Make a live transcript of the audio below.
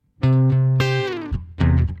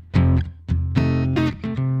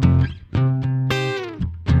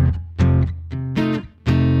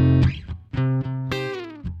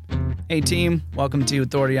Hey team, welcome to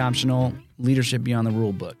Authority Optional Leadership Beyond the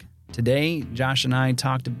Rulebook. Today, Josh and I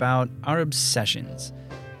talked about our obsessions.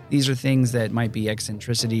 These are things that might be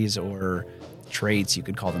eccentricities or traits, you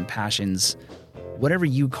could call them passions. Whatever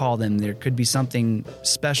you call them, there could be something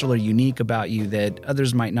special or unique about you that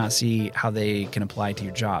others might not see how they can apply to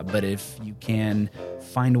your job. But if you can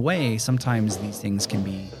find a way, sometimes these things can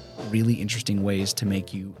be really interesting ways to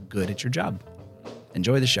make you good at your job.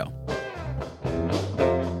 Enjoy the show.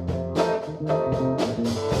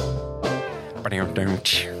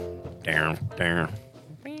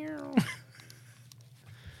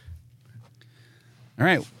 All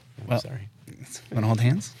right. Well, sorry. Want to hold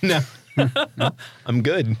hands? No. No? I'm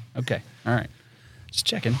good. Okay. All right. Just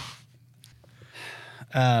checking.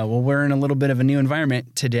 Well, we're in a little bit of a new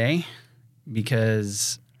environment today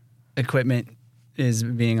because equipment is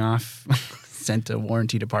being sent to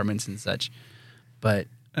warranty departments and such. But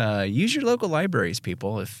use your local libraries,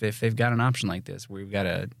 people, if they've got an option like this. We've got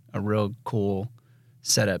a real cool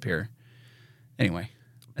setup here. Anyway,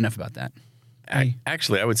 enough about that.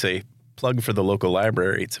 Actually, I would say plug for the local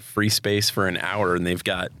library. It's a free space for an hour, and they've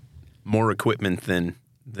got more equipment than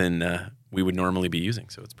we would normally be using.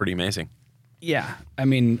 So it's pretty amazing. Yeah. I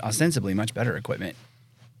mean, ostensibly much better equipment.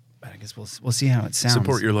 But I guess we'll see how it sounds.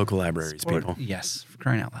 Support your local libraries, people. Yes, for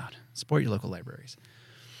crying out loud. Support your local libraries.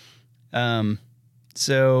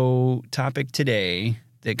 So topic today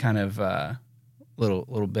that kind of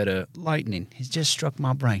little bit of lightning has just struck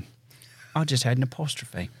my brain. I just had an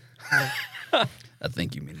apostrophe. I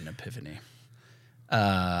think you mean an epiphany.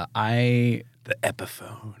 The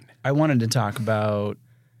Epiphone. I wanted to talk about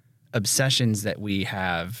obsessions that we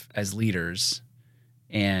have as leaders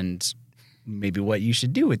and maybe what you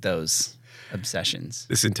should do with those obsessions.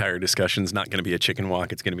 This entire discussion is not going to be a chicken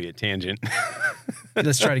walk. It's going to be a tangent.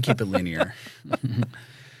 Let's try to keep it linear.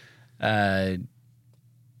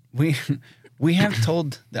 We have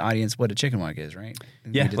told the audience what a chicken walk is, right?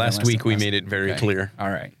 Yeah, last week we made it very clear.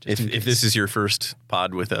 All right. If this is your first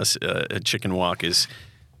pod with us, a chicken walk is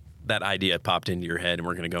that idea popped into your head, and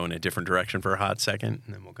we're going to go in a different direction for a hot second,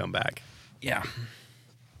 and then we'll come back. Yeah.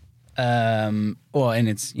 Well, and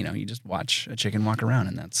it's, you just watch a chicken walk around,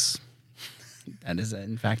 and that is,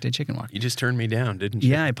 in fact, a chicken walk. You just turned me down, didn't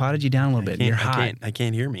you? Yeah, I potted you down a little bit. You're hot. I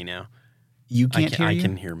can't hear me now. You can't hear you? I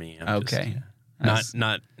can hear me. Okay.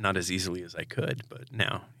 Not as easily as I could, but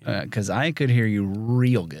now. Because I could hear you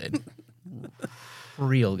real good.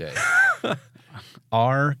 Real good.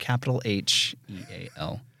 RHEAL.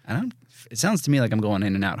 It sounds to me like I'm going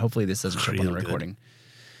in and out. Hopefully this doesn't show up on the recording.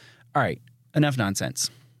 All right. Enough nonsense.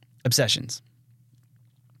 Obsessions.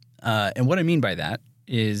 And what I mean by that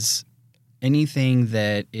is anything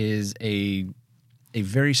that is a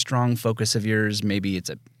very strong focus of yours. Maybe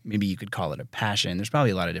you could call it a passion. There's probably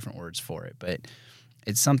a lot of different words for it, but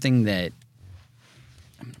it's something that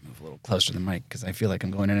I'm going to move a little closer to the mic because I feel like I'm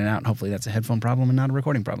going in and out. And hopefully that's a headphone problem and not a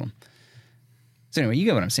recording problem. So anyway, you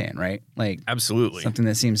get what I'm saying, right? Like absolutely something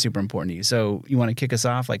that seems super important to you. So you want to kick us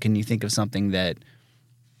off? Like, can you think of something that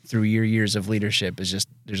through your years of leadership is just,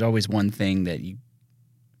 there's always one thing that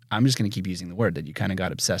I'm just going to keep using the word that you kind of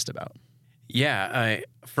got obsessed about. Yeah.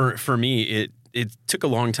 For me, it took a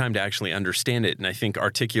long time to actually understand it. And I think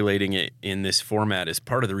articulating it in this format is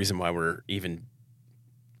part of the reason why we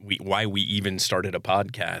even started a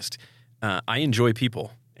podcast. I enjoy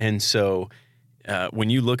people. And so when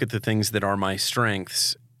you look at the things that are my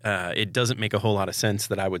strengths, it doesn't make a whole lot of sense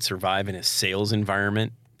that I would survive in a sales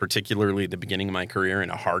environment, particularly at the beginning of my career in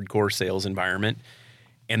a hardcore sales environment.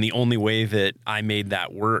 And the only way that I made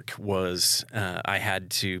that work was I had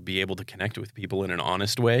to be able to connect with people in an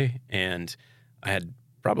honest way. And I had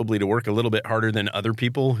probably to work a little bit harder than other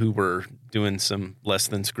people who were doing some less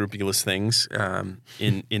than scrupulous things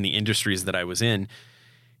in the industries that I was in.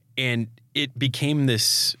 And it became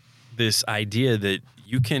this idea that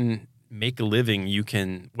you can make a living, you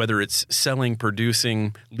can, whether it's selling,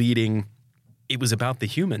 producing, leading, it was about the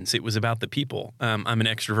humans. It was about the people. I'm an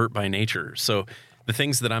extrovert by nature. So the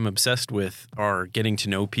things that I'm obsessed with are getting to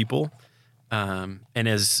know people. And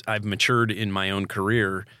as I've matured in my own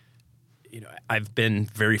career, I've been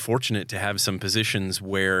very fortunate to have some positions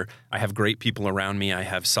where I have great people around me. I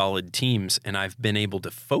have solid teams, and I've been able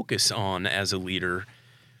to focus on, as a leader,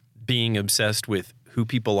 being obsessed with who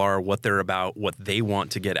people are, what they're about, what they want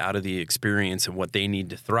to get out of the experience, and what they need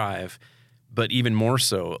to thrive. But even more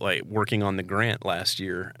so, like working on the grant last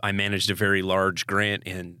year, I managed a very large grant,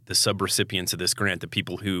 and the subrecipients of this grant, the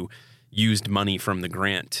people who used money from the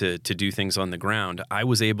grant to do things on the ground, I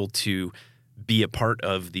was able to be a part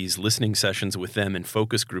of these listening sessions with them and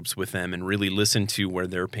focus groups with them and really listen to where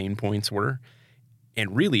their pain points were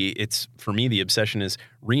And really, it's, for me, the obsession is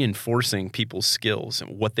reinforcing people's skills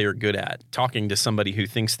and what they're good at. Talking to somebody who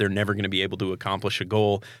thinks they're never going to be able to accomplish a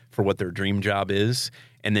goal for what their dream job is,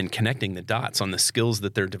 and then connecting the dots on the skills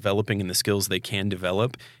that they're developing and the skills they can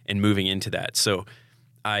develop and moving into that. So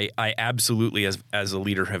I absolutely, as a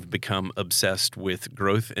leader, have become obsessed with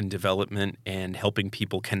growth and development and helping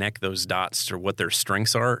people connect those dots to what their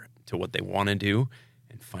strengths are, to what they want to do,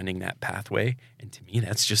 and finding that pathway. And to me,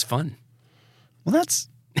 that's just fun. Well,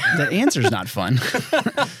 the answer's not fun.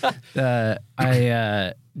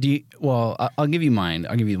 I'll give you mine.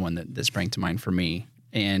 I'll give you the one that sprang to mind for me.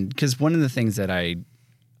 And because one of the things that I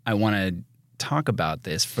want to talk about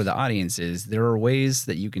this for the audience is there are ways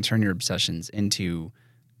that you can turn your obsessions into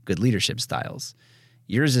good leadership styles.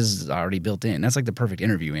 Yours is already built in. That's like the perfect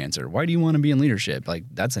interview answer. Why do you want to be in leadership? Like,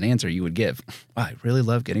 that's an answer you would give. I really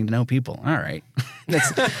love getting to know people. All right.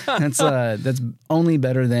 That's only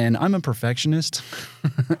better than I'm a perfectionist.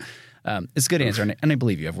 It's a good answer. And I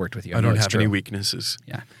believe you. I've worked with you. I don't have any weaknesses.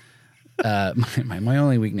 Yeah. My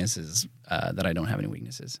only weakness is that I don't have any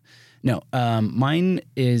weaknesses. No, mine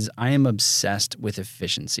is I am obsessed with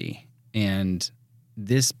efficiency, and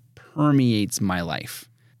this permeates my life.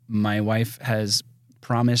 My wife has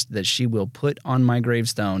promised that she will put on my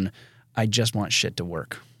gravestone, I just want shit to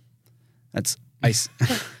work.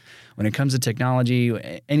 When it comes to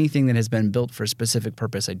technology, anything that has been built for a specific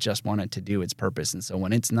purpose, I just want it to do its purpose. And so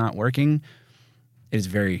when it's not working, it is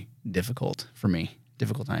very difficult for me,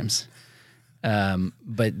 difficult times.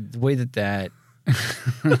 But the way that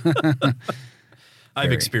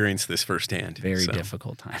I've experienced this firsthand. Very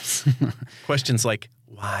difficult times. Questions like,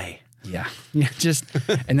 why? Yeah.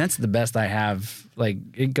 And that's the best I have. Like,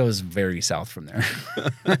 it goes very south from there.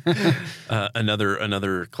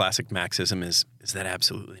 Another classic Maxism is that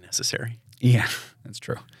absolutely necessary? Yeah, that's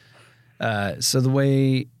true. So the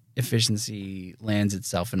way efficiency lands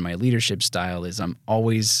itself in my leadership style is I'm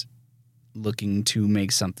always looking to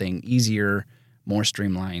make something easier, more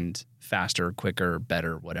streamlined, faster, quicker,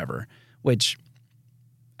 better, whatever, which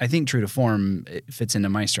I think true to form, it fits into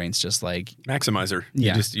my strengths, just like maximizer.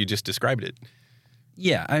 Yeah. You just described it.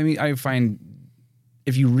 Yeah. I mean, I find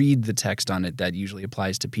if you read the text on it, that usually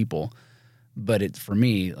applies to people. But for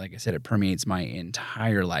me, like I said, it permeates my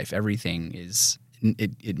entire life. Everything is,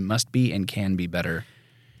 it must be and can be better.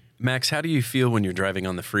 Max, how do you feel when you're driving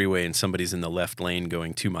on the freeway and somebody's in the left lane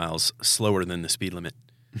going 2 miles slower than the speed limit?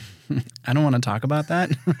 I don't want to talk about that.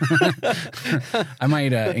 I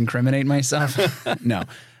might incriminate myself. No.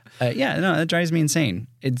 That drives me insane.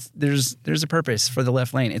 There's a purpose for the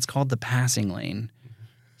left lane. It's called the passing lane.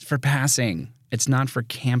 It's for passing. It's not for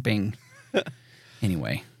camping.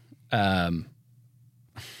 Anyway,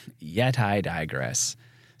 yet I digress.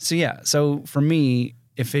 So for me,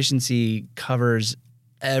 efficiency covers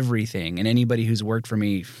everything. And anybody who's worked for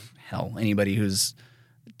me, anybody who's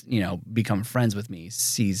become friends with me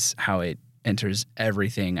sees how it enters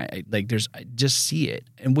everything. I just see it,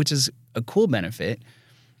 and which is a cool benefit.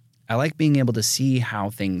 I like being able to see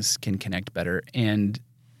how things can connect better, and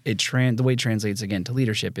the way it translates again to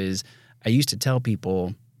leadership is I used to tell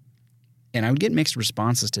people, and I would get mixed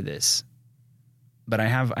responses to this, but I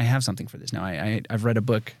have something for this now. I've read a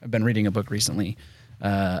book. I've been reading a book recently,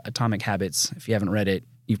 Atomic Habits. If you haven't read it,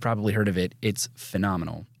 you've probably heard of it. It's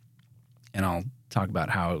phenomenal, and I'll talk about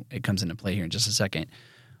how it comes into play here in just a second.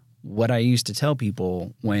 What I used to tell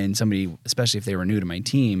people when somebody, especially if they were new to my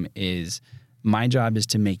team, is my job is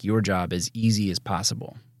to make your job as easy as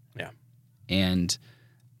possible. Yeah. And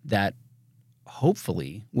that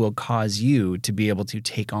hopefully will cause you to be able to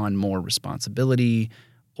take on more responsibility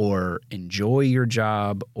or enjoy your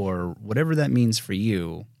job or whatever that means for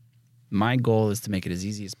you. My goal is to make it as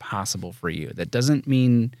easy as possible for you. That doesn't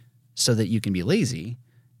mean so that you can be lazy.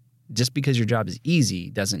 Just because your job is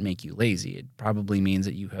easy doesn't make you lazy. It probably means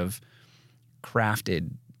that you have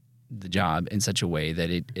crafted the job in such a way that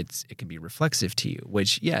it can be reflexive to you,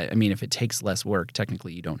 which, if it takes less work,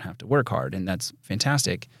 technically you don't have to work hard, and that's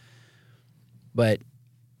fantastic. But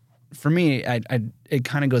for me, it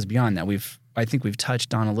kind of goes beyond that. I think we've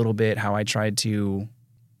touched on a little bit how I tried to,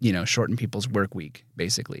 shorten people's work week,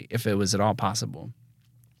 basically, if it was at all possible.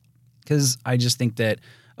 Because I just think that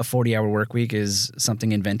a 40-hour work week is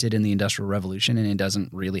something invented in the Industrial Revolution, and it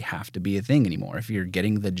doesn't really have to be a thing anymore. If you're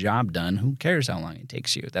getting the job done, who cares how long it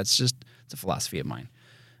takes you? It's a philosophy of mine.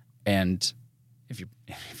 And if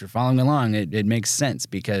you're following along, it makes sense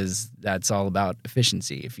because that's all about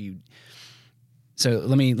efficiency. So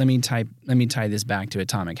let me tie this back to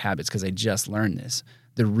Atomic Habits because I just learned this.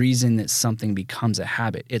 The reason that something becomes a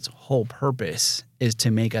habit, its whole purpose is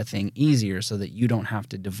to make a thing easier so that you don't have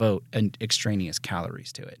to devote an extraneous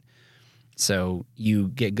calories to it. So you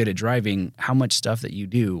get good at driving. How much stuff that you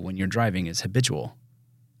do when you're driving is habitual?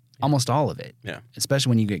 Almost all of it. Yeah. Especially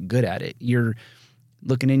when you get good at it. You're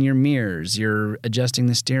looking in your mirrors. You're adjusting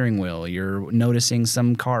the steering wheel. You're noticing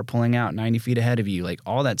some car pulling out 90 feet ahead of you. Like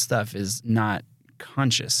all that stuff is not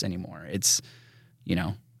conscious anymore. It's,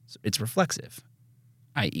 it's reflexive,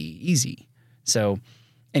 i.e. easy. So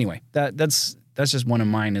anyway, that's just one of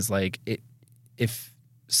mine is like if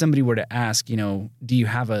somebody were to ask, do you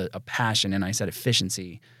have a passion? And I said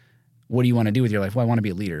efficiency. What do you want to do with your life? Well, I want to be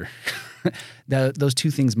a leader. Those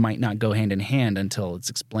two things might not go hand in hand until it's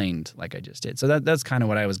explained like I just did. So that's kind of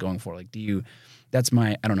what I was going for. Like, that's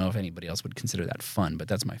my, I don't know if anybody else would consider that fun, but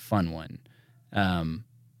that's my fun one.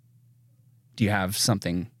 Do you have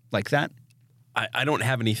something like that? I don't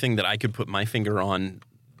have anything that I could put my finger on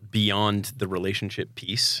beyond the relationship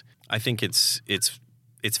piece. I think it's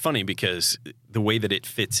funny because the way that it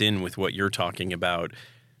fits in with what you're talking about,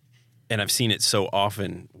 and I've seen it so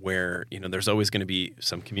often where, there's always going to be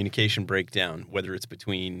some communication breakdown, whether it's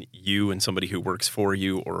between you and somebody who works for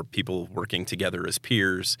you or people working together as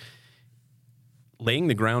peers. Laying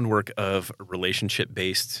the groundwork of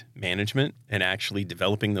relationship-based management and actually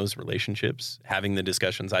developing those relationships, having the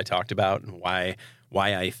discussions I talked about and why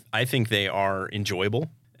I think they are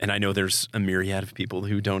enjoyable. And I know there's a myriad of people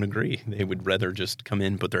who don't agree. They would rather just come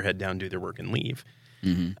in, put their head down, do their work, and leave.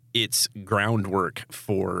 Mm-hmm. It's groundwork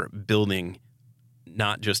for building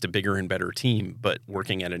not just a bigger and better team, but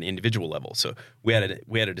working at an individual level. So we had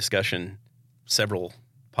a discussion several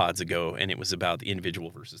pods ago, and it was about the individual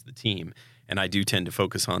versus the team. And I do tend to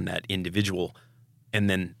focus on that individual. And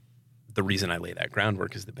then the reason I lay that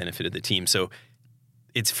groundwork is the benefit of the team. So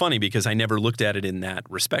it's funny because I never looked at it in that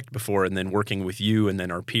respect before. And then working with you and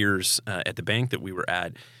then our peers at the bank that we were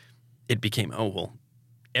at, it became,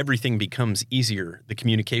 everything becomes easier. The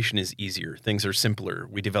communication is easier. Things are simpler.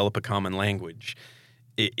 We develop a common language.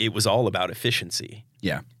 It was all about efficiency.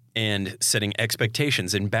 Yeah. And setting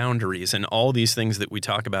expectations and boundaries and all these things that we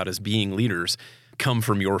talk about as being leaders come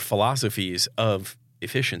from your philosophies of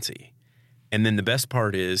efficiency. And then the best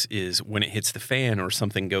part is when it hits the fan or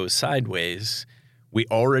something goes sideways, we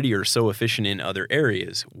already are so efficient in other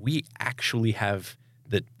areas. We actually have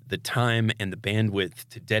the time and the bandwidth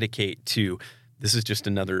to dedicate to this is just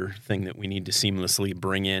another thing that we need to seamlessly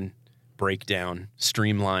bring in, break down,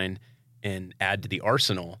 streamline, and add to the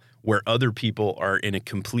arsenal where other people are in a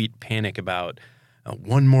complete panic about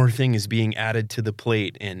one more thing is being added to the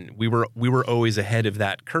plate. And we were always ahead of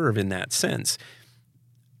that curve in that sense.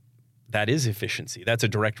 That is efficiency. That's a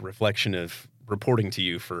direct reflection of reporting to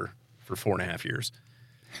you for 4.5 years.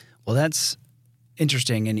 Well, that's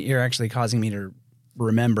interesting. And you're actually causing me to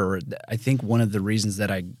remember, I think one of the reasons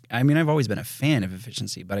that I've always been a fan of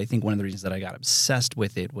efficiency, but I think one of the reasons that I got obsessed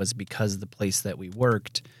with it was because the place that we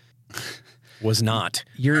worked was not.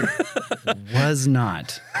 Was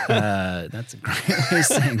not. That's a great way of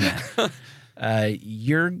saying that.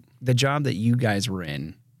 The job that you guys were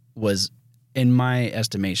in was, in my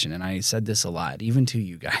estimation, and I said this a lot, even to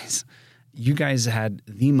you guys had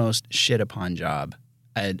the most shit upon job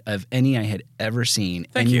of any I had ever seen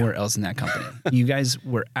anywhere else in that company. You guys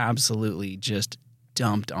were absolutely just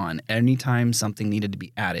dumped on anytime something needed to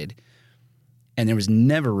be added, and there was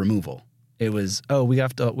never removal. It was, we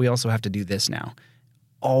also have to do this now.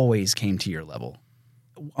 Always came to your level,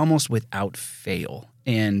 almost without fail.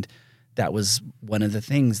 And that was one of the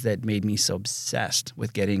things that made me so obsessed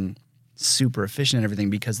with getting super efficient and everything,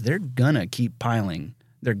 because they're gonna keep piling.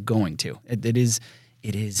 They're going to. It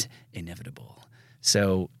is inevitable.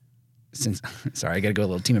 So, sorry, I got to go a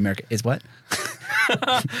little Team America. Is what?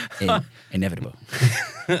 Inevitable.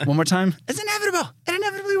 One more time. It's inevitable. It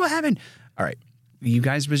inevitably will happen. All right. You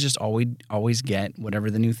guys was just always get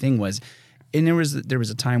whatever the new thing was. And there was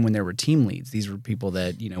a time when there were team leads. These were people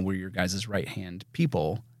that, were your guys' right-hand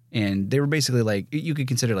people. And they were basically like, you could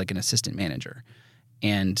consider like an assistant manager.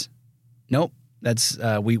 And nope, that's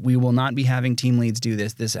we will not be having team leads do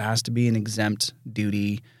this. This has to be an exempt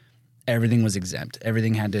duty. Everything was exempt.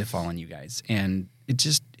 Everything had to fall on you guys. And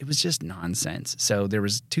it was just nonsense. So there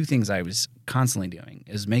was two things I was constantly doing,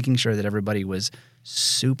 is making sure that everybody was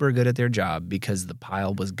super good at their job because the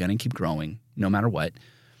pile was going to keep growing no matter what,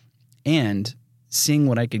 and seeing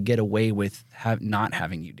what I could get away with not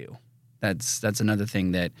having you do. That's another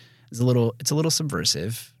thing that is a little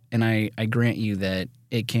subversive. And I grant you that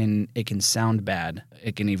it can sound bad.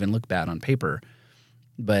 It can even look bad on paper.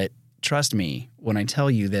 But trust me when I tell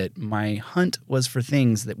you that my hunt was for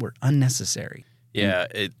things that were unnecessary. Yeah,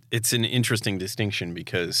 it's an interesting distinction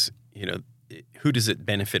because, who does it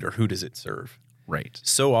benefit or who does it serve? Right.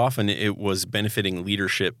 So often it was benefiting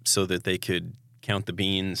leadership so that they could count the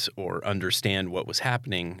beans or understand what was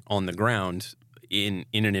happening on the ground in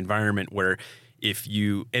an environment where if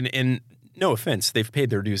you and no offense, they've paid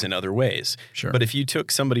their dues in other ways. Sure. But if you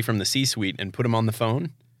took somebody from the C-suite and put them on the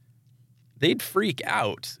phone, they'd freak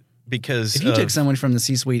out because if you took someone from the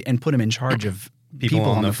C-suite and put them in charge of people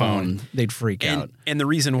on the phone, they'd freak out. And the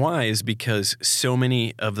reason why is because so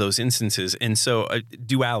many of those instances, and so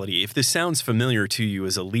duality, if this sounds familiar to you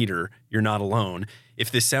as a leader, you're not alone. If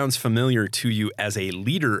this sounds familiar to you as a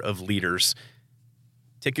leader of leaders,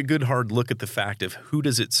 take a good hard look at the fact of who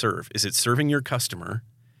does it serve? Is it serving your customer?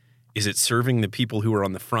 Is it serving the people who are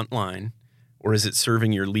on the front line? Or is it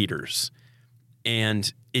serving your leaders?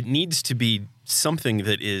 And it needs to be something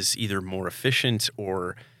that is either more efficient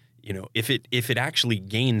or, if it actually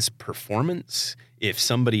gains performance, if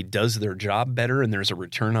somebody does their job better and there's a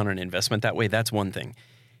return on an investment that way, that's one thing.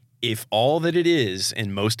 If all that it is,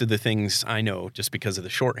 and most of the things I know just because of the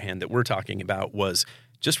shorthand that we're talking about was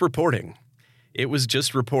just reporting, it was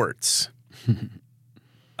just reports.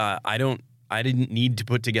 I didn't need to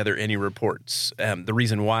put together any reports. The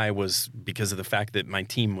reason why was because of the fact that my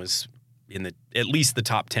team was in at least the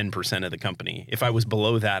top 10% of the company. If I was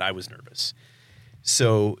below that, I was nervous.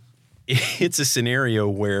 So it's a scenario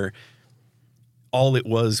where all it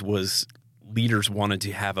was leaders wanted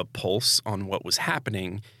to have a pulse on what was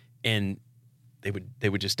happening, and they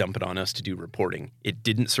would just dump it on us to do reporting. It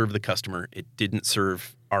didn't serve the customer. It didn't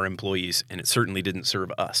serve our employees, and it certainly didn't serve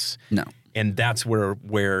us. No. And that's where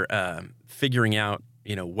figuring out,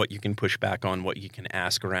 what you can push back on, what you can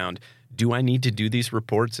ask around. Do I need to do these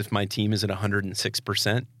reports if my team is at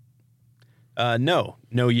 106%? No,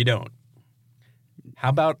 you don't. How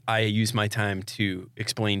about I use my time to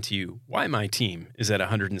explain to you why my team is at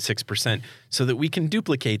 106% so that we can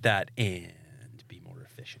duplicate that and be more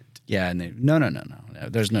efficient? Yeah, and no.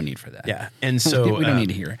 There's no need for that. Yeah, and so we don't need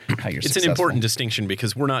to hear how you're It's successful. an important distinction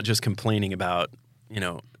because we're not just complaining about,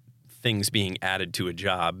 things being added to a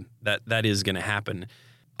job. That is going to happen.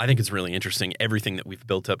 I think it's really interesting. Everything that we've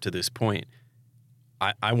built up to this point,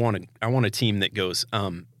 I want a team that goes,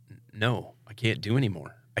 no, I can't do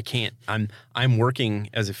anymore. I can't. I'm working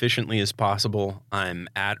as efficiently as possible. I'm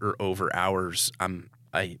at or over hours.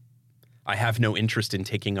 I have no interest in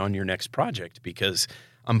taking on your next project because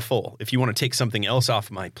I'm full. If you want to take something else off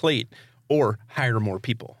my plate or hire more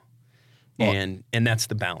people. Well, and that's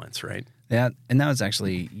the balance, right? Yeah, and that was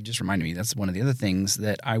actually, you just reminded me, that's one of the other things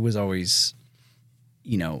that I was always,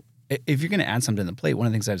 if you're going to add something to the plate, one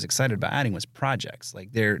of the things I was excited about adding was projects.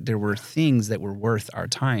 Like there were things that were worth our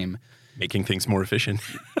time. Making things more efficient.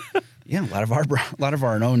 Yeah, a lot of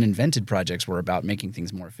our own invented projects were about making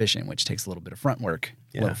things more efficient, which takes a little bit of front work,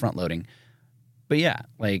 a little front loading. But yeah,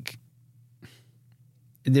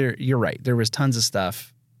 you're right. There was tons of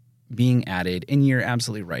stuff being added, and you're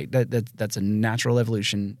absolutely right. That's a natural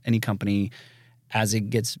evolution. Any company, as it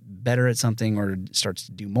gets better at something or starts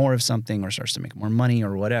to do more of something or starts to make more money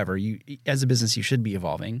or whatever, you as a business you should be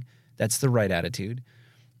evolving. That's the right attitude,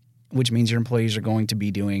 which means your employees are going to be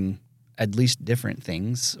doing at least different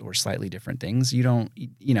things or slightly different things. You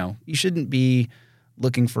shouldn't be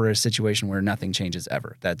looking for a situation where nothing changes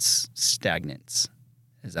ever. That's stagnance.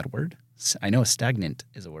 Is that a word? I know stagnant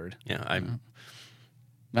is a word. Yeah,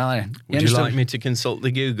 would you like me to consult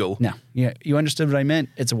the Google? No. Yeah, you understood what I meant.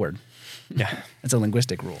 It's a word. Yeah. It's a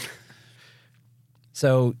linguistic rule.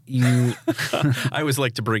 So you... I always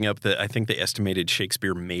like to bring up that I think they estimated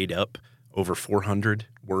Shakespeare made up over 400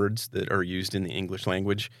 words that are used in the English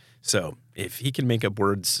language. So if he can make up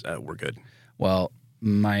words, we're good. Well,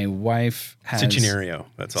 my wife has... Scenario.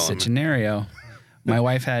 That's all. Scenario. My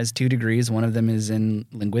wife has 2 degrees. One of them is in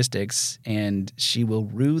linguistics, and she will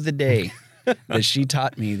rue the day that she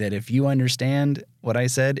taught me that if you understand what I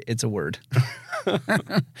said, it's a word.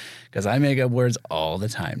 Because I make up words all the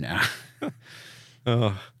time now.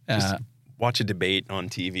 Just watch a debate on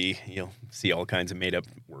TV. You'll see all kinds of made up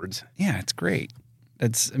words. Yeah, it's great.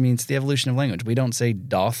 It's the evolution of language. We don't say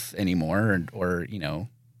doth anymore or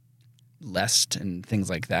lest and things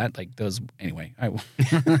like that. Like those, anyway.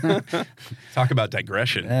 Talk about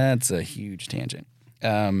digression. That's a huge tangent.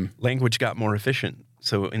 Language got more efficient.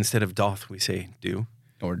 So instead of doth, we say do.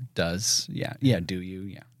 Or does. Yeah. Yeah, do you.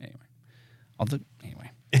 Yeah. Anyway.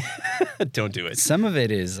 Don't do it. Some of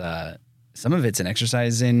it's an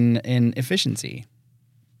exercise in efficiency.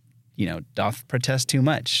 Doth protest too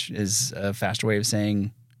much is a faster way of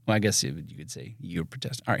saying, well, I guess you could say you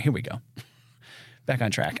protest. All right, here we go. Back on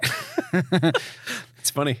track. It's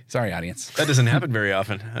funny. Sorry, audience. That doesn't happen very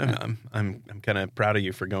often. I'm kind of proud of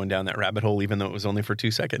you for going down that rabbit hole, even though it was only for 2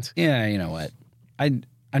 seconds. Yeah, you know what? I'm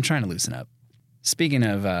trying to loosen up. Speaking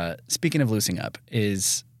of loosening up,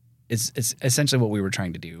 is it's essentially what we were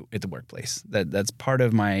trying to do at the workplace. That's part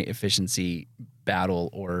of my efficiency battle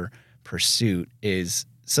or pursuit, is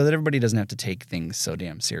so that everybody doesn't have to take things so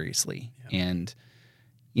damn seriously. Yeah. And,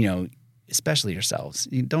 especially yourselves.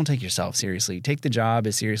 You don't take yourself seriously. Take the job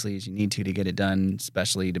as seriously as you need to get it done,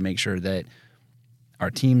 especially to make sure that our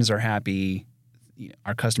teams are happy,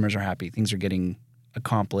 our customers are happy, things are getting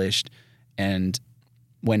accomplished, and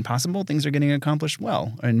when possible, things are getting accomplished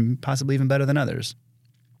well and possibly even better than others.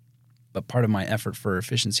 But part of my effort for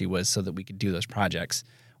efficiency was so that we could do those projects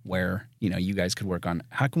where, you guys could work on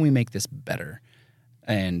how can we make this better?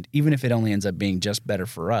 And even if it only ends up being just better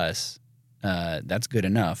for us, that's good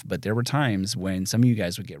enough. But there were times when some of you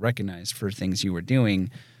guys would get recognized for things you were doing,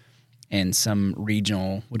 and some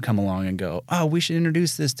regional would come along and go, oh, we should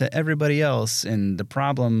introduce this to everybody else. And the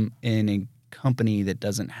problem in a company that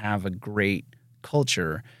doesn't have a great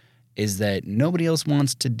culture is that nobody else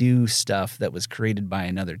wants to do stuff that was created by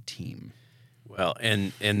another team. Well,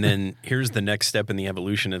 and then here's the next step in the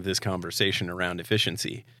evolution of this conversation around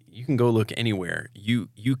efficiency. You can go look anywhere. You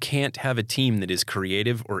can't have a team that is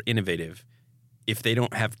creative or innovative if they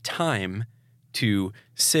don't have time to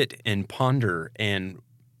sit and ponder and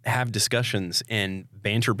have discussions and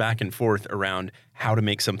banter back and forth around how to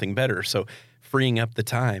make something better. So freeing up the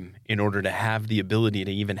time in order to have the ability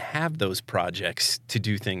to even have those projects to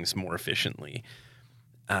do things more efficiently.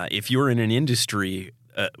 If you're in an industry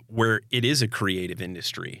where it is a creative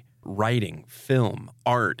industry, writing, film,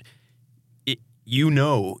 art,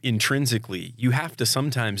 intrinsically, you have to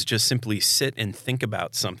sometimes just simply sit and think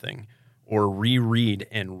about something or reread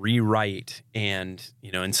and rewrite and,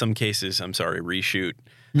 in some cases, reshoot.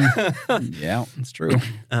 Yeah, it's true.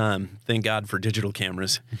 Thank God for digital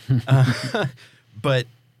cameras. But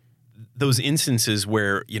those instances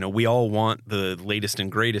where, we all want the latest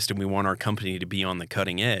and greatest and we want our company to be on the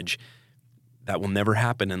cutting edge, that will never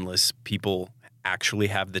happen unless people actually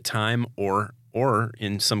have the time or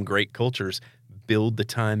in some great cultures, build the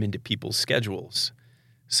time into people's schedules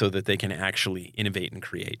so that they can actually innovate and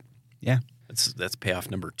create. Yeah. That's payoff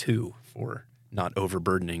number 2 for not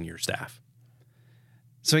overburdening your staff.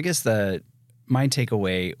 So I guess my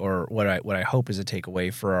takeaway, or what I hope is a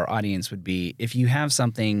takeaway for our audience, would be if you have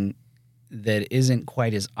something that isn't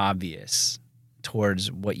quite as obvious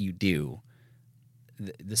towards what you do,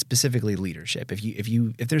 specifically leadership.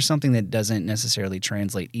 If there's something that doesn't necessarily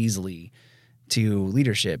translate easily to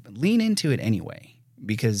leadership, lean into it anyway,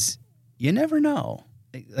 because you never know.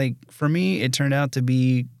 Like for me, it turned out to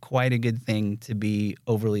be quite a good thing to be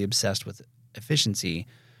overly obsessed with efficiency.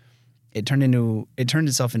 It turned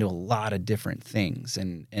itself into a lot of different things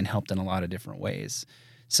and helped in a lot of different ways.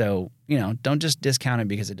 So, don't just discount it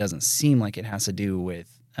because it doesn't seem like it has to do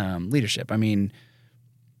with leadership. I mean,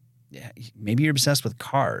 maybe you're obsessed with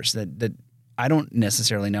cars. That I don't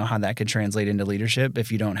necessarily know how that could translate into leadership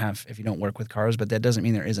if you don't work with cars, but that doesn't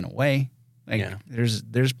mean there isn't a way.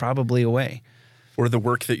 There's probably a way. Or the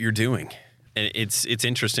work that you're doing. And it's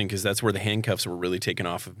interesting because that's where the handcuffs were really taken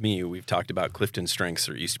off of me. We've talked about Clifton Strengths,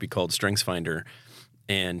 or it used to be called StrengthsFinder.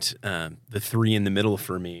 And the 3 in the middle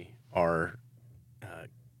for me are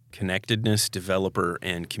connectedness, developer,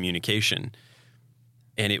 and communication.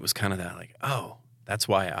 And it was kind of that that's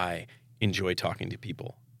why I enjoy talking to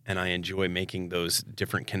people. And I enjoy making those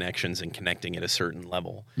different connections and connecting at a certain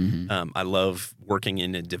level. Mm-hmm. I love working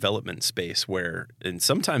in a development space and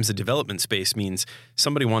sometimes the development space means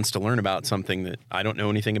somebody wants to learn about something that I don't know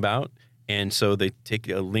anything about. And so they take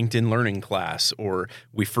a LinkedIn learning class, or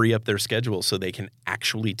we free up their schedule so they can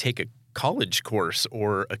actually take a college course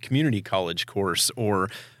or a community college course or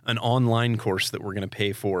an online course that we're going to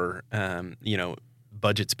pay for,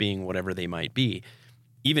 budgets being whatever they might be.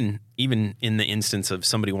 Even in the instance of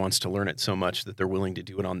somebody wants to learn it so much that they're willing to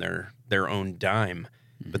do it on their own dime,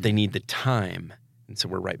 but they need the time. And so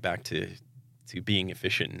we're right back to being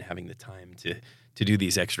efficient and having the time to do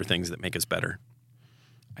these extra things that make us better.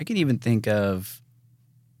 I can even think of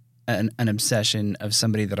an obsession of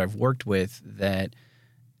somebody that I've worked with that,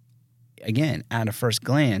 again, at a first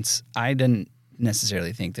glance, I didn't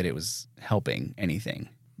necessarily think that it was helping anything,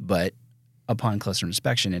 but upon closer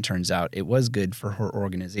inspection, it turns out it was good for her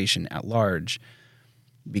organization at large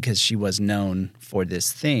because she was known for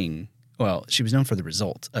this thing. Well, she was known for the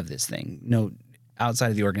result of this thing. No, outside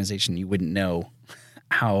of the organization, you wouldn't know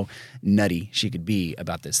how nutty she could be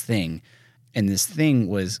about this thing. And this thing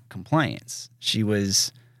was compliance. She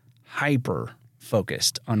was hyper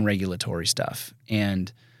focused on regulatory stuff.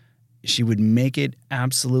 And she would make it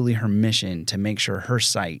absolutely her mission to make sure her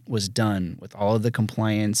site was done with all of the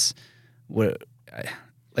compliance. I'm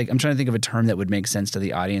trying to think of a term that would make sense to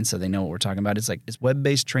the audience so they know what we're talking about. It's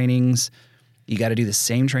web-based trainings You got to do the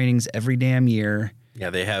same trainings every damn year. Yeah,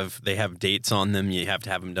 they have dates on them. You have to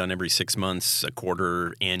have them done every 6 months, a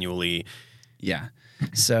quarter, annually. Yeah.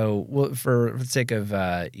 So, well, for the sake of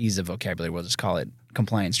ease of vocabulary, we'll just call it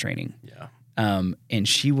compliance training. Yeah. And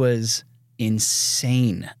she was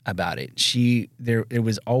insane about it. It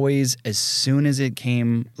was always, as soon as it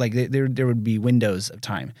came, like there would be windows of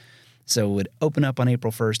time. So it would open up on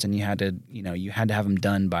April 1st, and you had to have them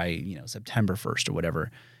done by, September 1st or whatever.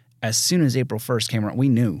 As soon as April 1st came around, we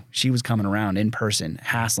knew she was coming around in person,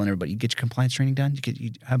 hassling everybody. You get your compliance training done?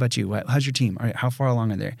 How about you? How's your team? All right, how far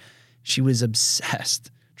along are they? She was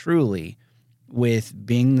obsessed, truly, with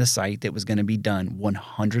being the site that was going to be done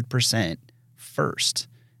 100% first.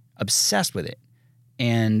 Obsessed with it.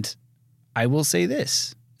 And I will say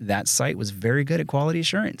this, that site was very good at quality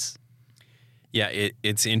assurance. Yeah,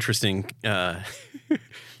 it's interesting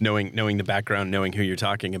knowing the background, knowing who you're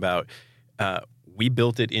talking about. We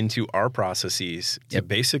built it into our processes to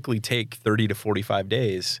basically take 30 to 45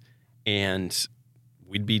 days, and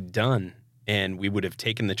we'd be done. And we would have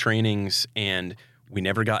taken the trainings, and we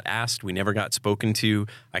never got asked. We never got spoken to.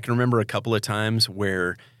 I can remember a couple of times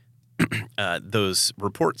where those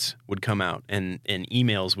reports would come out and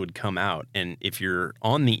emails would come out. And if you're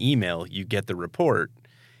on the email, you get the report.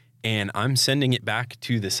 And I'm sending it back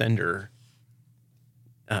to the sender,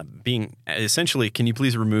 being essentially, can you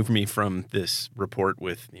please remove me from this report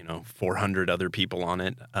with 400 other people on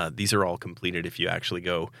it? These are all completed if you actually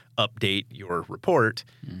go update your report.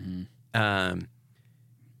 Mm-hmm.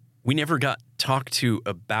 We never got talked to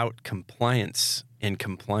about compliance and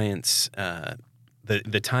compliance.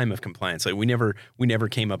 The time of compliance. Like we never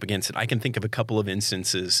came up against it. I can think of a couple of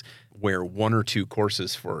instances where one or two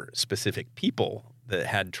courses for specific people that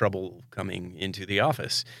had trouble coming into the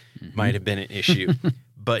office might have been an issue.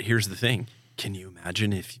 But here's the thing. Can you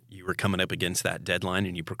imagine if you were coming up against that deadline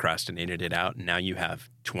and you procrastinated it out and now you have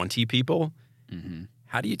 20 people? Mm-hmm.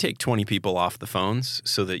 How do you take 20 people off the phones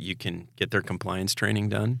so that you can get their compliance training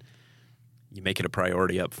done? You make it a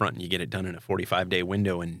priority up front and you get it done in a 45-day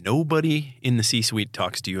window, and nobody in the C-suite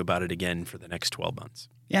talks to you about it again for the next 12 months.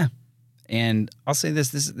 Yeah. And I'll say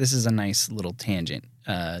this is a nice little tangent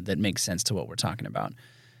that makes sense to what we're talking about.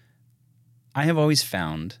 I have always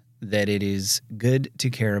found that it is good to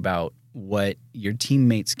care about what your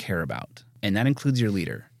teammates care about, and that includes your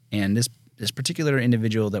leader. And this particular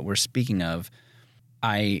individual that we're speaking of,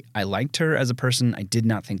 I liked her as a person. I did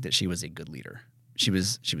not think that she was a good leader. She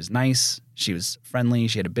was nice. She was friendly.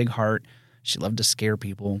 She had a big heart. She loved to scare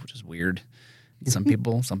people, which is weird. Some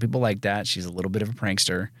people like that. She's a little bit of a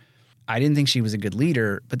prankster. I didn't think she was a good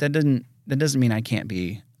leader, but that doesn't mean I can't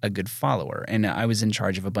be a good follower. And I was in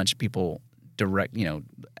charge of a bunch of people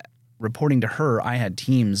reporting to her. I had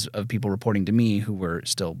teams of people reporting to me who were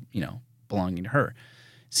still, belonging to her.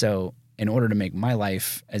 So in order to make my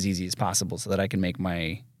life as easy as possible so that I can make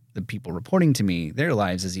the people reporting to me, their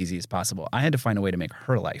lives as easy as possible, I had to find a way to make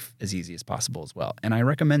her life as easy as possible as well. And I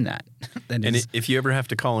recommend that. If you ever have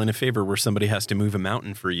to call in a favor where somebody has to move a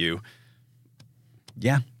mountain for you.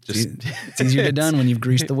 Yeah. It's easier to done when you've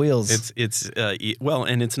greased the wheels.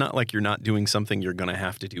 And it's not like you're not doing something you're going to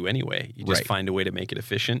have to do anyway. You just find a way to make it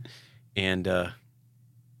efficient. And the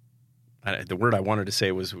word I wanted to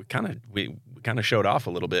say was we kind of showed off a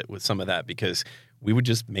little bit with some of that because we would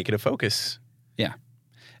just make it a focus. Yeah.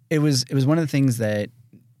 It was one of the things that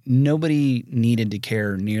nobody needed to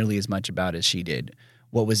care nearly as much about as she did.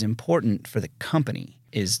 What was important for the company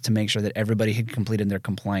is to make sure that everybody had completed their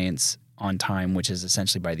compliance on time, which is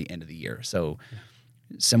essentially by the end of the year. So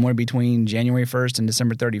somewhere between January 1st and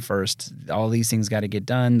December 31st, all these things got to get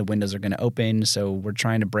done. The windows are going to open. So we're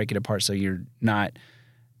trying to break it apart so you're not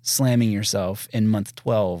slamming yourself in month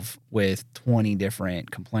 12 with 20 different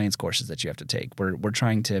compliance courses that you have to take. We're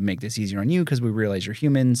trying to make this easier on you because we realize you're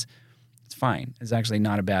humans. It's fine. It's actually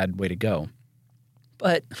not a bad way to go.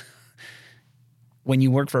 But when you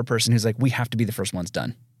work for a person who's like, we have to be the first ones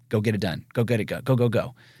done. Go get it done. Go get it. Go.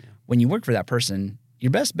 Yeah. When you work for that person,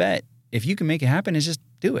 your best bet, if you can make it happen, is just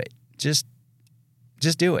do it. Just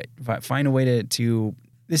do it. Find a way to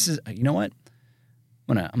this is, you know what?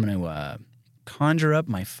 I'm gonna conjure up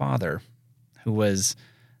my father, who was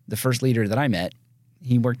the first leader that I met.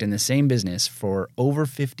 He worked in the same business for over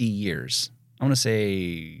 50 years. I want to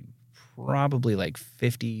say probably like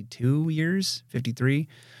 52 years, 53.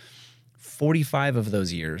 45 of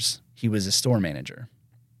those years, he was a store manager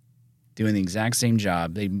doing the exact same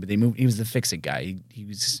job. They moved. He was the fix-it guy. He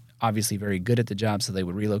was obviously very good at the job, so they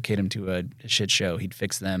would relocate him to a shit show. He'd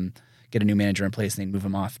fix them, get a new manager in place, and they'd move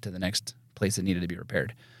him off to the next place that needed to be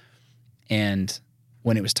repaired. And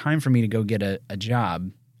when it was time for me to go get a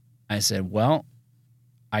job, I said, well,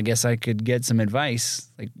 I guess I could get some advice.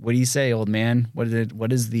 Like, what do you say, old man? What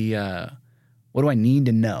do I need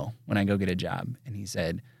to know when I go get a job? And he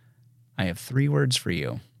said, I have 3 words for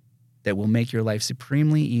you that will make your life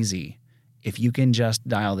supremely easy if you can just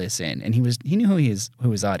dial this in. And he knew who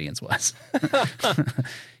his audience was.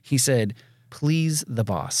 He said, please the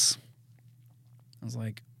boss. I was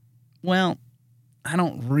like, well, I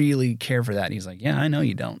don't really care for that. And he's like, yeah, I know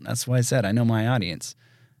you don't. That's why I said I know my audience.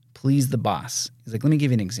 Please the boss. He's like, let me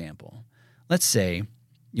give you an example. Let's say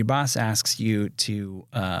your boss asks you to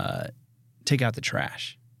take out the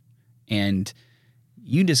trash, and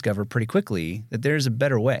you discover pretty quickly that there's a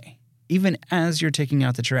better way. Even as you're taking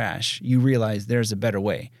out the trash, you realize there's a better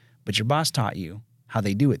way, but your boss taught you how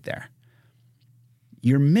they do it there.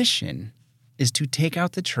 Your mission is to take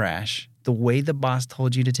out the trash the way the boss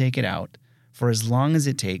told you to take it out for as long as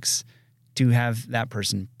it takes to have that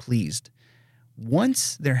person pleased.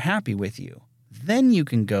 Once they're happy with you, then you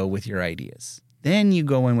can go with your ideas. Then you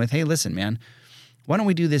go in with, hey, listen, man, why don't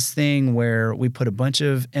we do this thing where we put a bunch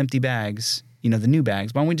of empty bags, the new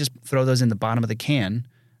bags, why don't we just throw those in the bottom of the can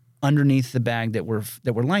underneath the bag that we're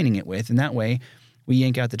lining it with, and that way we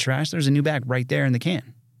yank out the trash, there's a new bag right there in the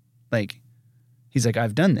can. Like, he's like,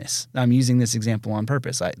 I've done this. I'm using this example on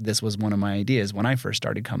purpose. This was one of my ideas when I first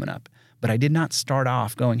started coming up. But I did not start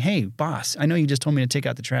off going, hey, boss, I know you just told me to take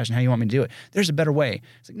out the trash and how you want me to do it. There's a better way.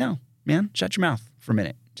 It's like, no, man, shut your mouth for a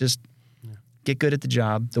minute. Just get good at the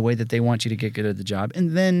job the way that they want you to get good at the job,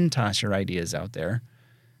 and then toss your ideas out there.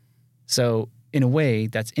 So in a way,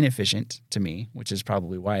 that's inefficient to me, which is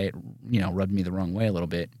probably why it, rubbed me the wrong way a little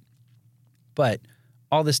bit. But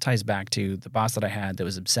all this ties back to the boss that I had that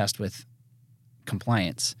was obsessed with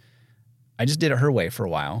compliance. I just did it her way for a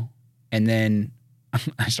while, and then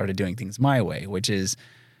I started doing things my way, which is,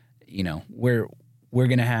 we're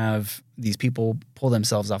going to have these people pull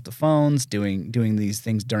themselves off the phones doing these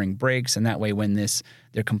things during breaks, and that way when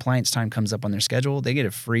their compliance time comes up on their schedule, they get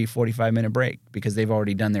a free 45-minute break because they've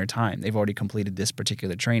already done their time. They've already completed this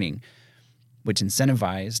particular training, which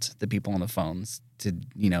incentivized the people on the phones to,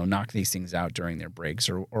 knock these things out during their breaks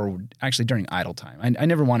or actually during idle time. I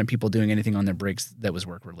never wanted people doing anything on their breaks that was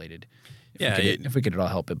work-related. If we could at all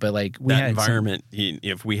help it. But like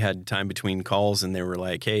if we had time between calls and they were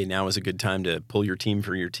like, hey, now is a good time to pull your team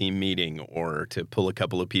for your team meeting or to pull a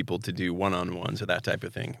couple of people to do one-on-ones or that type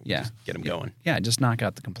of thing. Just get them going. Yeah, just knock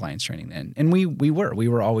out the compliance training then. And we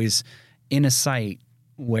were always in a site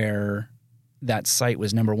where that site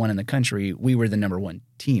was number 1 in the country. We were the number 1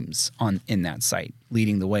 teams in that site,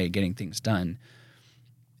 leading the way, getting things done.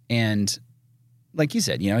 And like you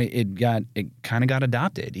said, it kind of got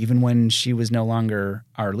adopted. Even when she was no longer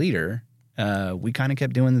our leader, we kind of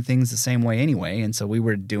kept doing the things the same way anyway. And so we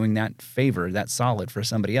were doing that favor, that solid for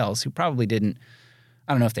somebody else who probably didn't,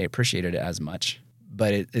 I don't know if they appreciated it as much,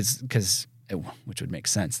 but it's because, which would make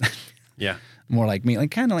sense. Yeah. More like me,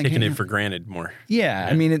 like kind of like taking it for granted more. Yeah.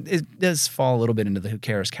 I mean, it does fall a little bit into the who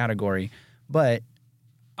cares category, but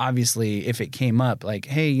obviously if it came up like,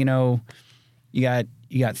 hey, you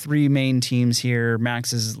got 3 main teams here.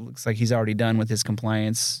 Max looks like he's already done with his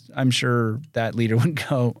compliance. I'm sure that leader would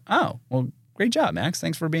go, oh, well, great job, Max.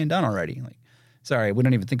 Thanks for being done already. Like, sorry, we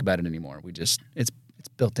don't even think about it anymore. It's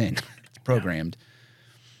built in. It's programmed.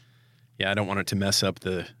 Yeah, I don't want it to mess up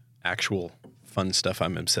the actual fun stuff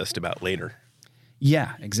I'm obsessed about later.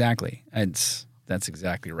 Yeah, exactly. That's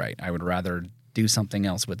exactly right. I would rather do something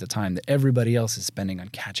else with the time that everybody else is spending on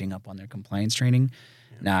catching up on their compliance training.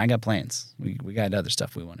 Nah, I got plans. We got other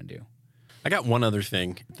stuff we want to do. I got one other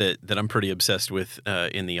thing that I'm pretty obsessed with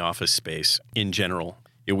in the office space in general.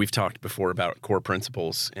 We've talked before about core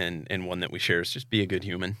principles, and one that we share is just be a good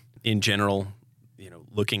human. In general,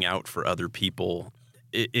 looking out for other people,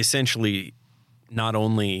 essentially not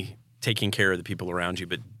only taking care of the people around you,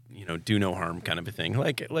 but do no harm kind of a thing.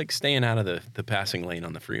 Like staying out of the passing lane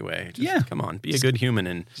on the freeway. Come on, be a good human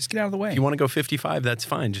and just get out of the way. If you want to go 55, that's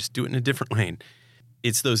fine. Just do it in a different lane.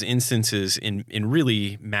 It's those instances in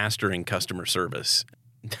really mastering customer service.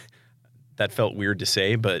 That felt weird to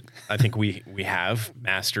say, but I think we have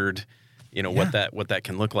mastered, what that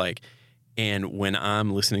can look like. And when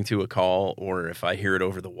I'm listening to a call, or if I hear it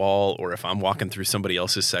over the wall, or if I'm walking through somebody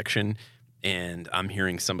else's section and I'm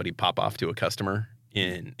hearing somebody pop off to a customer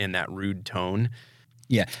in that rude tone.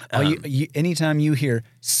 Yeah. You anytime you hear,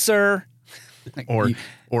 sir, or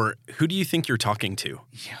who do you think you're talking to?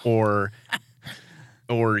 Yeah.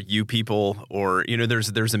 Or you people, or,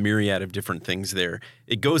 there's a myriad of different things there.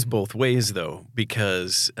 It goes both ways though,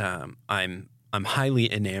 because I'm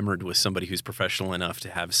highly enamored with somebody who's professional enough to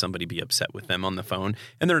have somebody be upset with them on the phone.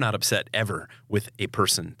 And they're not upset ever with a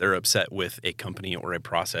person. They're upset with a company or a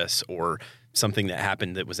process or something that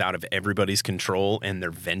happened that was out of everybody's control and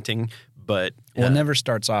they're venting. But it never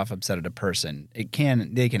starts off upset at a person. They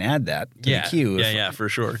can add that to the queue. For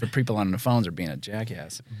sure. For people on the phones are being a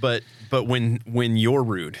jackass. But when you're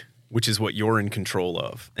rude, which is what you're in control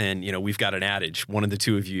of, and we've got an adage: one of the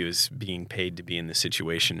two of you is being paid to be in the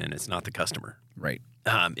situation, and it's not the customer. Right.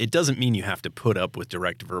 It doesn't mean you have to put up with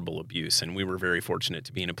direct verbal abuse, and we were very fortunate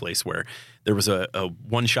to be in a place where there was a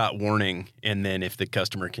one-shot warning, and then if the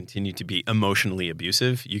customer continued to be emotionally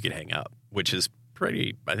abusive, you could hang up, which is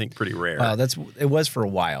pretty rare. Well, it was for a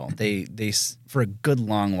while. They for a good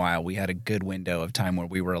long while we had a good window of time where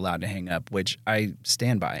we were allowed to hang up, which I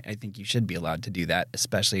stand by. I think you should be allowed to do that,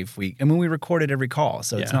 especially if we recorded every call,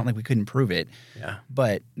 so it's not like we couldn't prove it. Yeah.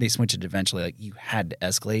 But they switched it eventually. Like you had to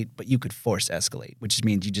escalate, but you could force escalate, which just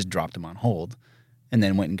means you just dropped them on hold, and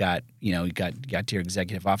then went and got to your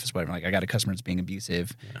executive office, whatever. Like I got a customer that's being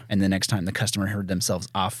abusive, and the next time the customer heard themselves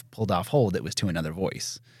pulled off hold, it was to another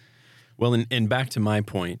voice. Well, and back to my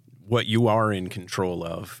point, what you are in control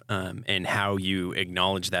of and how you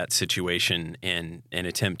acknowledge that situation and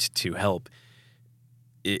attempt to help.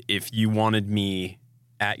 If you wanted me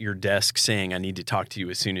at your desk saying I need to talk to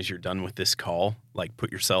you as soon as you're done with this call, like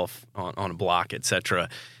put yourself on a block, etc.,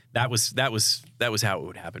 that was how it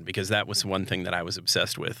would happen, because that was one thing that I was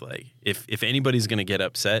obsessed with. Like if anybody's going to get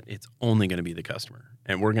upset, it's only going to be the customer,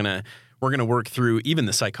 and we're gonna work through even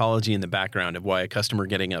the psychology in the background of why a customer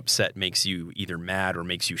getting upset makes you either mad or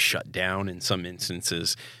makes you shut down in some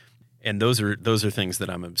instances. And those are things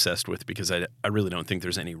that I'm obsessed with, because I really don't think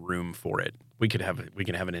there's any room for it. We could have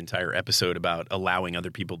an entire episode about allowing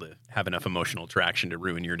other people to have enough emotional traction to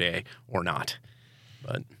ruin your day or not.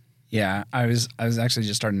 But yeah, I was actually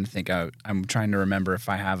just starting to think. I'm trying to remember if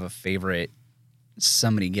I have a favorite.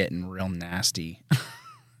 Somebody getting real nasty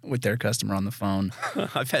with their customer on the phone.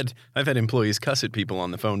 I've had employees cuss at people on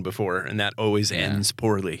the phone before, and that always ends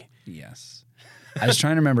poorly. Yes. I was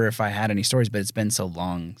trying to remember if I had any stories, but it's been so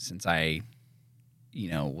long since I,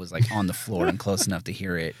 was like on the floor and close enough to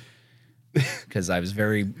hear it, because I was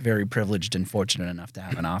very, very privileged and fortunate enough to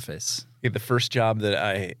have an office. The first job that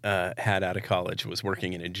I had out of college was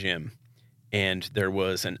working in a gym, and there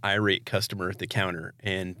was an irate customer at the counter,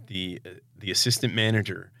 and the assistant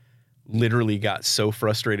manager literally got so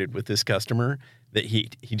frustrated with this customer that he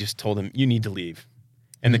just told him, "You need to leave."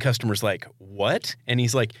 And the customer's like, "What?" And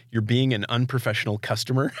he's like, "You're being an unprofessional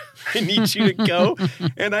customer. I need you to go."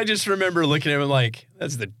 And I just remember looking at him like,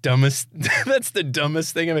 that's the dumbest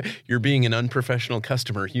thing of it. You're being an unprofessional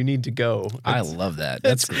customer. You need to go. I love that.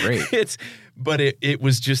 That's great. But it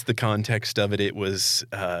was just the context of it. It was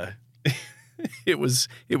it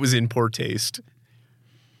was in poor taste.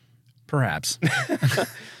 Perhaps.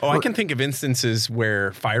 I can think of instances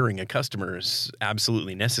where firing a customer is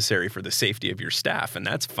absolutely necessary for the safety of your staff, and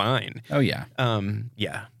that's fine. Oh, yeah.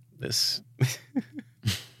 This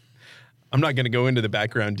I'm not going to go into the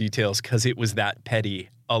background details because it was that petty,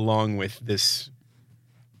 along with this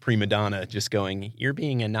prima donna just going, "You're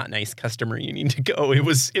being a not nice customer. You need to go." It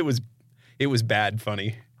was bad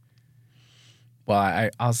funny. Well,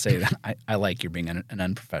 I'll say that I like you being an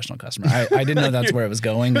unprofessional customer. I didn't know that's where it was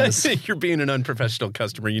going. You're being an unprofessional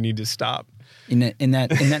customer. You need to stop. In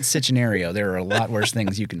that scenario, there are a lot worse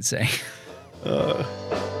things you can say.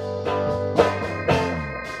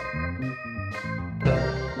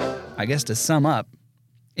 I guess to sum up,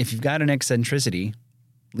 if you've got an eccentricity,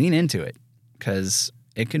 lean into it, because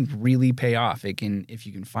it can really pay off. If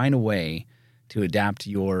you can find a way to adapt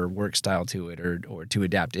your work style to it, or to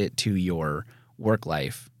adapt it to your work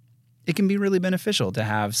life, it can be really beneficial to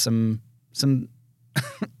have some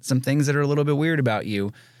things that are a little bit weird about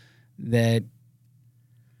you that,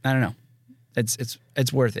 I don't know.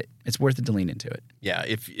 It's worth it. It's worth it to lean into it. Yeah,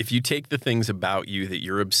 if you take the things about you that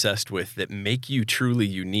you're obsessed with that make you truly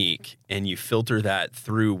unique, and you filter that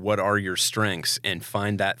through what are your strengths and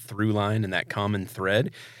find that through line and that common thread,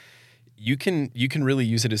 you can really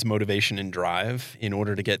use it as motivation and drive in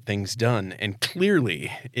order to get things done. And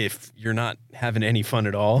clearly, if you're not having any fun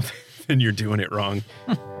at all, then you're doing it wrong.